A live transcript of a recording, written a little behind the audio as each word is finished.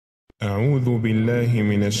أعوذ بالله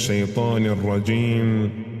من الشيطان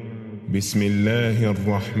الرجيم. بسم الله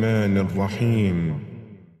الرحمن الرحيم.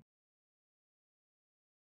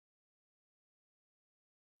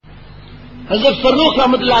 Hazrat Farruh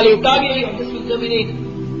Rahmatullahi alayhi, Tabi'i, this will terminate.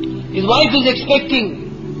 His wife is expecting.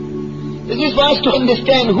 This is for us to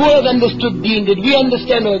understand who has understood deen. Did we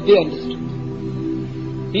understand or they understood?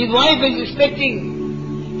 His wife is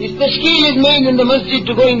expecting. His tashkeel is made in the masjid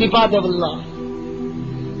to go in the path of Allah.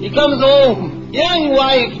 He comes home, young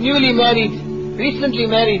wife, newly married, recently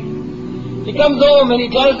married. He comes home and he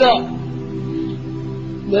tells her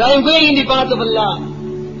that I am going in the path of Allah.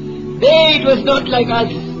 There it was not like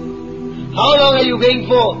us. How long are you going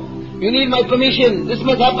for? You need my permission. This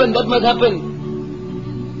must happen, that must happen.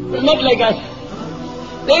 It's not like us.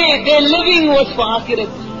 Their living was for akhirat.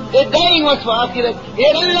 Their dying was for akhirat. They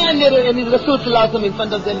had Allah and His Rasul in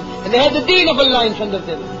front of them. And they had the deen of Allah in front of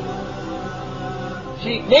them.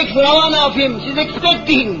 She makes rawana of him. She's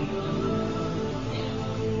expecting.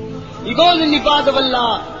 He goes in the path of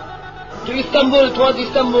Allah to Istanbul, towards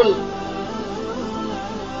Istanbul.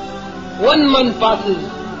 1 month passes.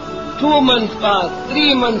 2 months pass,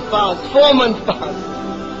 3 months pass, 4 months pass.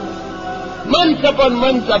 Months upon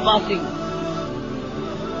months are passing.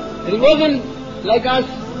 And it wasn't like us,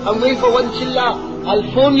 I'm going for one chilla, I'll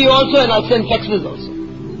phone you also and I'll send faxes also.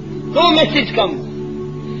 No message comes.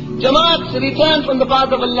 Jamaats return from the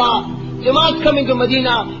path of Allah. Jamaats come into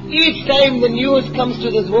Medina. Each time the news comes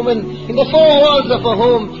to this woman in the 4 walls of her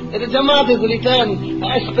home that the Jamaat has returned,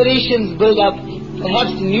 her aspirations build up.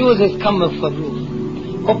 Perhaps news has come of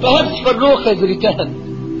Farruh. Or perhaps Farruh has returned.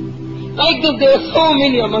 Like this, there are so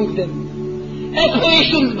many amongst them.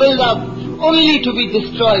 Aspirations build up, only to be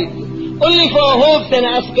destroyed. Only for hopes and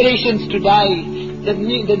aspirations to die. There's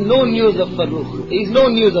no news of Farruh. There is no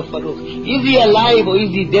news of Farruh. Is he alive or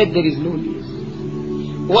is he dead? There is no news.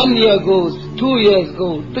 1 year goes, 2 years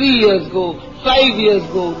go, 3 years go, 5 years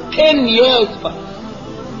go, 10 years pass.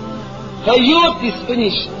 Her youth is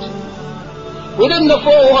finished. Within the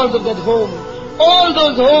 4 walls of that home, all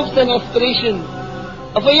those hopes and aspirations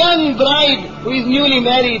of a young bride who is newly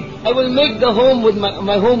married. I will make the home with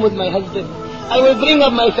my home with my husband. I will bring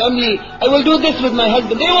up my family. I will do this with my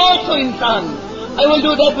husband. They were also insan. I will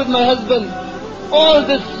do that with my husband. All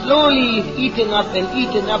this slowly is eaten up and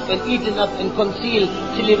eaten up and eaten up and concealed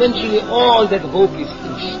till eventually all that hope is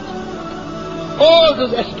finished. All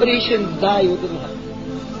those aspirations die within her.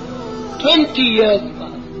 20 years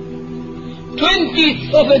pass.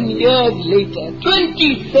 27 years later,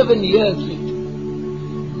 27 years later,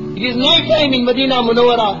 it is night time in Medina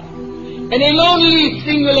Munawwara, and a lonely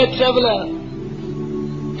singular traveler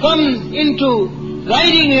comes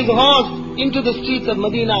riding his horse into the streets of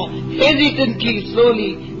Medina, hesitantly,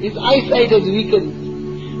 slowly. His eyesight has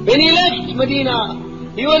weakened. When he left Medina,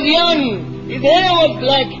 he was young, his hair was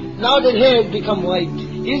black, now that hair has become white.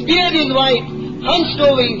 His beard is white, hunched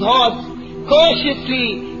over his horse, cautiously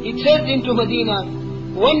he treads into Medina,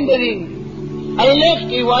 wondering, I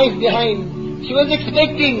left a wife behind. She was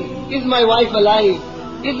expecting, is my wife alive?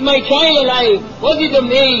 Is my child alive? Was it a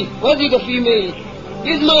male? Was it a female?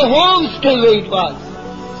 Is my home still where it was?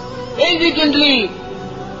 Hesitantly,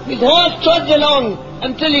 his horse trots along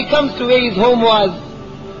until he comes to where his home was.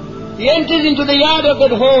 He enters into the yard of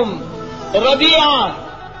that home. Rabi'a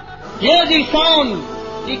hears the sound.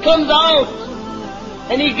 He comes out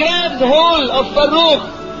and he grabs hold of Farruh.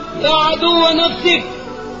 Ya adu wa nafsik,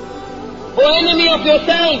 O enemy of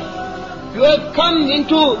yourself, you have come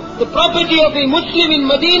into the property of a Muslim in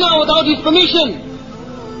Medina without his permission.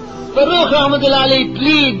 Farruh Rahmatullahi alayhi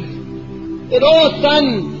pleads that, oh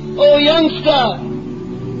son, oh youngster,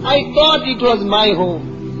 I thought it was my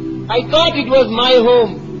home. I thought it was my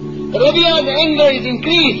home. Rabi'a's anger is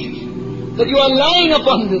increased that you are lying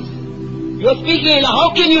upon this. You are speaking, how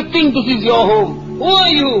can you think this is your home? Who are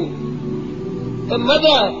you? The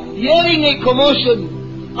mother, hearing a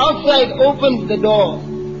commotion outside, opens the door.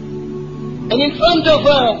 And in front of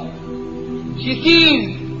her, she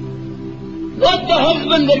sees not the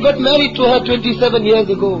husband that got married to her 27 years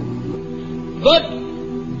ago, but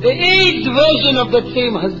the aged version of that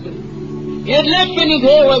same husband. He had left when his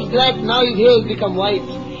hair was black, now his hair has become white.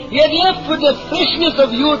 He had left with the freshness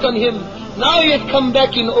of youth on him, now he has come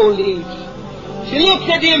back in old age. She looks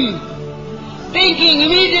at him, thinking,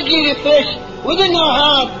 immediately refreshed within her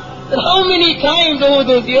heart, that how many times over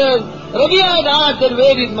those years, Rabi'a had asked that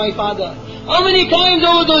where is my father? How many times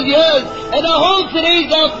over those years had her hopes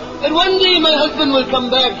raised up that one day my husband will come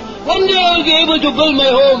back, one day I will be able to build my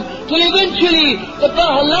home, till eventually her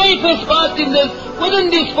life has passed in this, within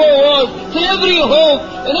these 4 walls, till every hope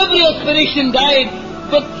and every aspiration died.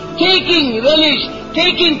 But taking relish,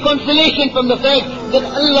 taking consolation from the fact that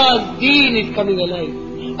Allah's deen is coming alive.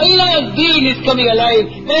 Allah's deen is coming alive.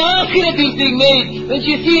 The akhirat is being made. When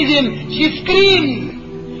she sees him, she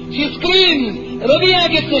screams. She screams. Rabia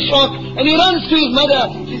gets a shock and he runs to his mother.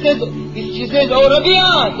 She says, "Oh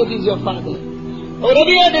Rabia, that is your father. Oh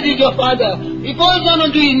Rabia, that is your father." He falls down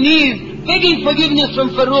onto his knees, begging forgiveness from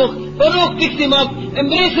Farruh. Farruh picks him up,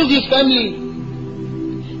 embraces his family.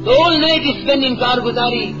 The whole night he's spending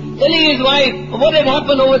karguzari, telling his wife what had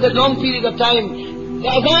happened over that long period of time. The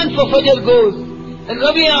adhan for Fajr goes, and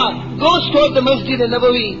Rabia goes toward the Masjid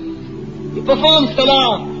al-Nabawi. He performs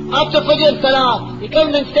salah. After Fajr salah, he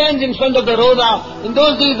comes and stands in front of the Roza. In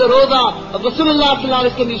those days the Roza of Rasulullah sallallahu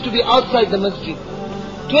alaihi wasallam used to be outside the Masjid.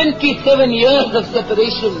 27 years of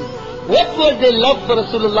separation. What was their love for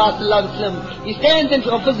Rasulullah sallallahu alaihi wasallam? He stands and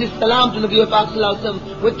offers his salam to Nabi Pak sallallahu alaihi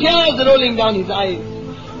wasallam with tears rolling down his eyes.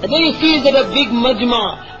 And then he sees that a big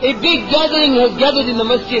majma, a big gathering has gathered in the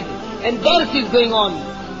masjid, and dars is going on.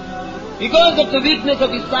 Because of the weakness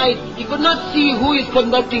of his sight, he could not see who is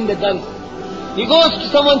conducting the dars. He goes to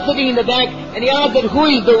someone sitting in the back and he asks that who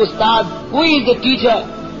is the ustad, who is the teacher.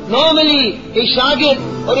 Normally, a shagird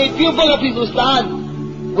or a pupil of his ustad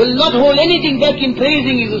will not hold anything back in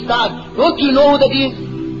praising his ustad. Don't you know who that is?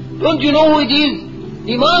 Don't you know who it is?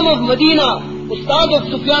 Imam of Medina, ustad of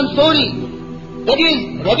Sufyan Thawri. That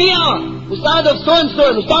is Rabia, ustad of so-and-so,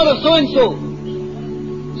 and ustad of so-and-so.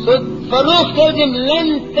 So Farruh tells him, "Lan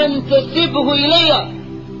tantasibhu ilayya."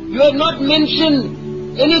 You have not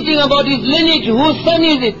mentioned anything about his lineage. Whose son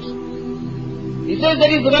is it? He says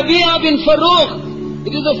that is Rabia bin Farruh.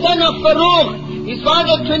 It is the son of Farruh. His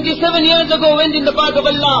father 27 years ago went in the path of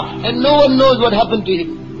Allah and no one knows what happened to him.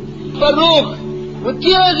 Farruh, with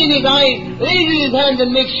tears in his eyes, raises his hands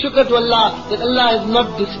and makes shukr to Allah that Allah has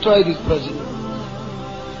not destroyed his progeny.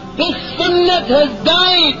 This sunnat has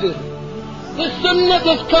died. This sunnat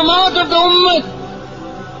has come out of the ummah.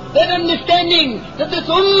 That understanding that this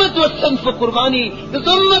ummah was sent for qurbani, this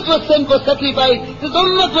ummah was sent for sacrifice, this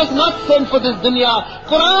ummah was not sent for this dunya.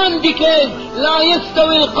 Quran declares, لا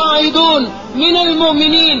يستوي القاعدون من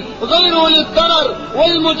المؤمنين غير أولي الضرر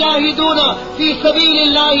والمجاهدون في سبيل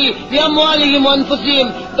الله بأموالهم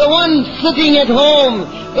وأنفسهم. The one sitting at home,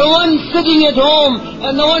 the one sitting at home,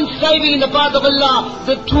 and the one striving in the path of Allah,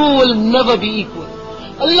 the two will never be equal.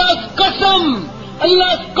 Allah's qasam,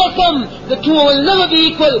 Allah's qasam, the two will never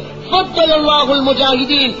be equal. فضل الله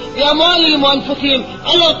المجاهدين بأموالهم وأنفسهم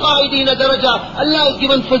على القاعدين درجة. Allah has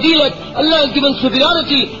given fazilat, Allah has given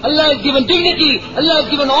superiority, Allah has given dignity, Allah has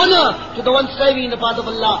given honor to the one striving in the path of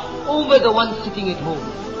Allah over the one sitting at home.